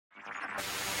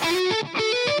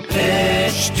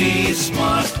HT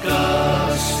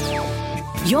Smartcast.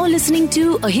 You're listening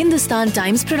to a Hindustan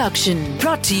Times production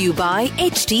brought to you by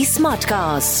HT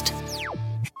Smartcast.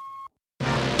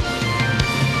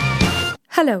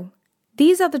 Hello,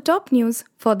 these are the top news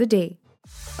for the day.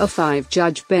 A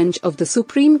 5-judge bench of the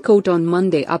Supreme Court on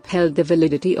Monday upheld the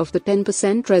validity of the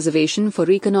 10% reservation for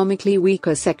economically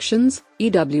weaker sections,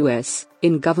 EWS,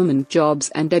 in government jobs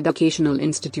and educational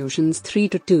institutions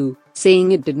 3-2,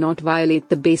 saying it did not violate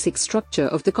the basic structure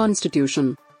of the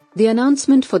Constitution. The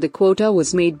announcement for the quota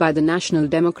was made by the National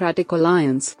Democratic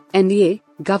Alliance, NDA,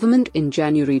 government in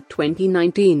January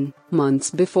 2019, months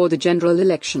before the general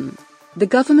election. The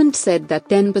government said that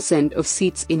 10% of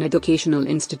seats in educational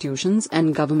institutions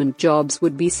and government jobs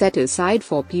would be set aside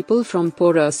for people from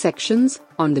poorer sections,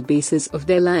 on the basis of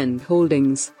their land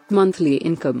holdings, monthly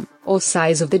income, or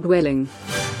size of the dwelling.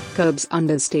 Curbs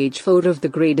under Stage 4 of the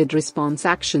Graded Response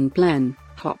Action Plan,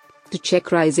 HOP, to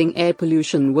check rising air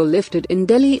pollution were lifted in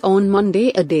Delhi on Monday,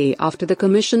 a day after the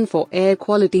Commission for Air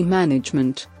Quality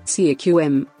Management,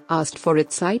 CAQM, asked for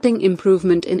it, citing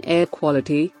improvement in air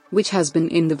quality, which has been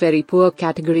in the very poor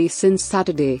category since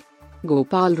Saturday.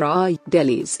 Gopal Rai,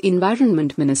 Delhi's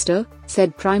Environment Minister,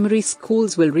 said primary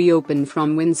schools will reopen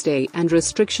from Wednesday and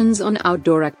restrictions on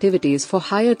outdoor activities for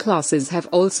higher classes have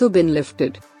also been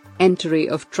lifted. Entry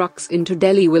of trucks into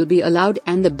Delhi will be allowed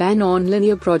and the ban on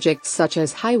linear projects such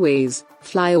as highways,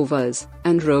 flyovers,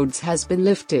 and roads has been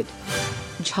lifted.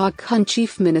 Jharkhand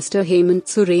Chief Minister Hemant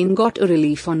Soren got a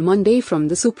relief on Monday from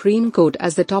the Supreme Court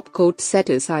as the top court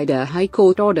set aside a High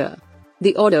Court order.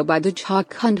 The order by the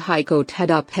Jharkhand High Court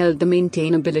had upheld the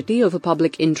maintainability of a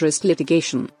public interest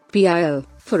litigation, PIL,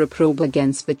 for a probe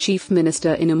against the Chief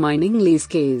Minister in a mining lease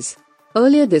case.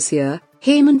 Earlier this year,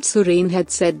 Hemant Soren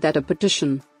had said that a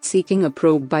petition, seeking a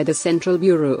probe by the Central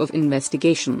Bureau of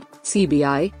Investigation,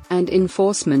 CBI, and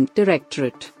Enforcement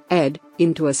Directorate, ED,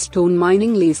 into a stone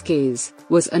mining lease case,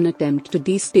 was an attempt to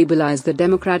destabilize the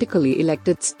democratically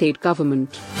elected state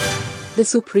government. The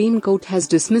Supreme Court has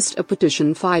dismissed a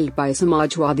petition filed by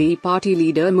Samajwadi Party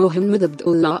leader Mohammad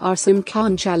Abdullah Asim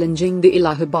Khan challenging the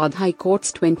Allahabad High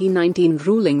Court's 2019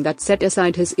 ruling that set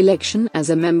aside his election as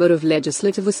a member of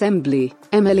Legislative Assembly,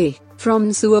 MLA, from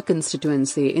Nsuar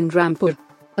constituency in Rampur.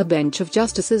 A bench of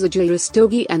Justices Ajay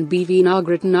Rastogi and B.V.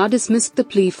 Nagarathna dismissed the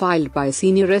plea filed by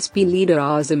senior SP leader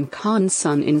Azim Khan's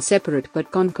son in separate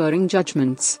but concurring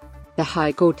judgments. The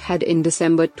High Court had in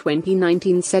December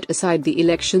 2019 set aside the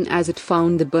election as it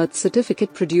found the birth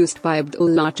certificate produced by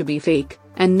Abdullah to be fake,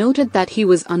 and noted that he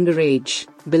was underage,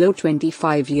 below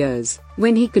 25 years,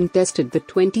 when he contested the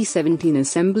 2017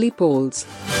 Assembly polls.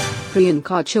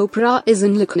 Priyanka Chopra is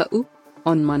in Lucknow.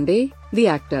 On Monday, the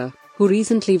actor, who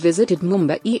recently visited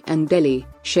Mumbai and Delhi,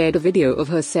 shared a video of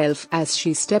herself as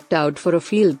she stepped out for a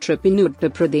field trip in Uttar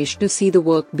Pradesh to see the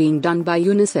work being done by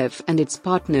UNICEF and its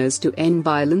partners to end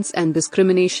violence and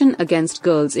discrimination against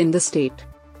girls in the state.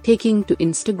 Taking to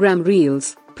Instagram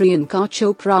Reels, Priyanka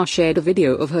Chopra shared a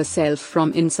video of herself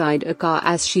from inside a car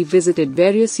as she visited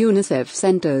various UNICEF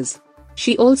centers.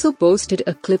 She also posted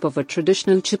a clip of a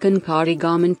traditional chikankari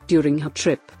garment during her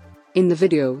trip. In the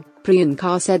video,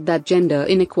 Priyanka said that gender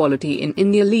inequality in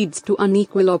India leads to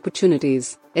unequal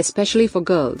opportunities, especially for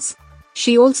girls.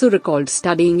 She also recalled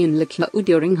studying in Lucknow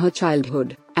during her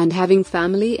childhood, and having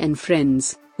family and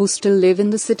friends who still live in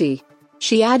the city.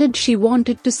 She added she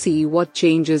wanted to see what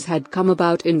changes had come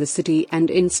about in the city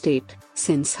and in state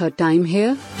since her time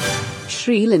here.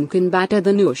 Sri Lankan batter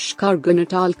Dhanushka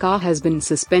Gunatalka has been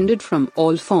suspended from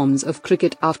all forms of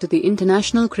cricket after the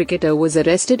international cricketer was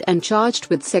arrested and charged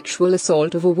with sexual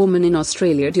assault of a woman in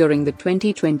Australia during the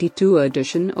 2022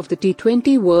 edition of the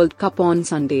T20 World Cup on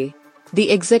Sunday.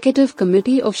 The Executive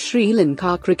Committee of Sri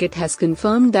Lanka Cricket has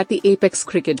confirmed that the Apex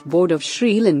Cricket Board of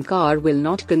Sri Lanka will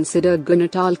not consider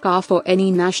Gunatalka for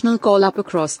any national call-up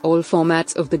across all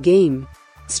formats of the game.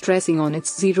 Stressing on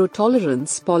its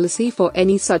zero-tolerance policy for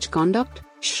any such conduct,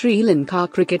 Sri Lanka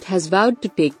Cricket has vowed to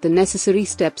take the necessary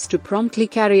steps to promptly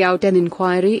carry out an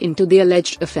inquiry into the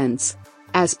alleged offence.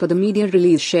 As per the media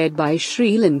release shared by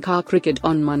Sri Lanka Cricket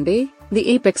on Monday, the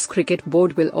Apex Cricket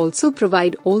Board will also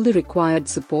provide all the required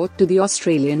support to the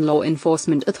Australian law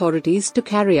enforcement authorities to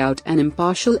carry out an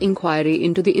impartial inquiry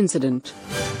into the incident.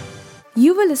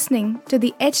 You were listening to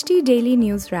the HT Daily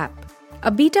News Wrap, a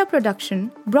beta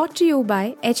production brought to you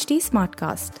by HT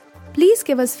Smartcast. Please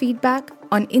give us feedback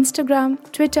on Instagram,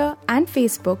 Twitter, and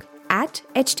Facebook at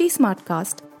HT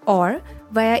Smartcast or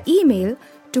via email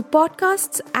to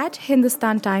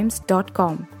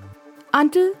podcasts@hindustantimes.com.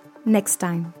 Until next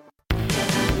time.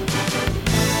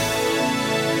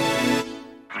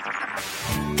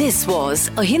 This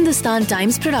was a Hindustan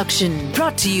Times production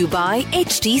brought to you by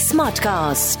HT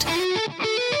Smartcast.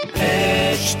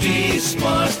 HT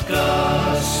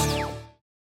Smartcast.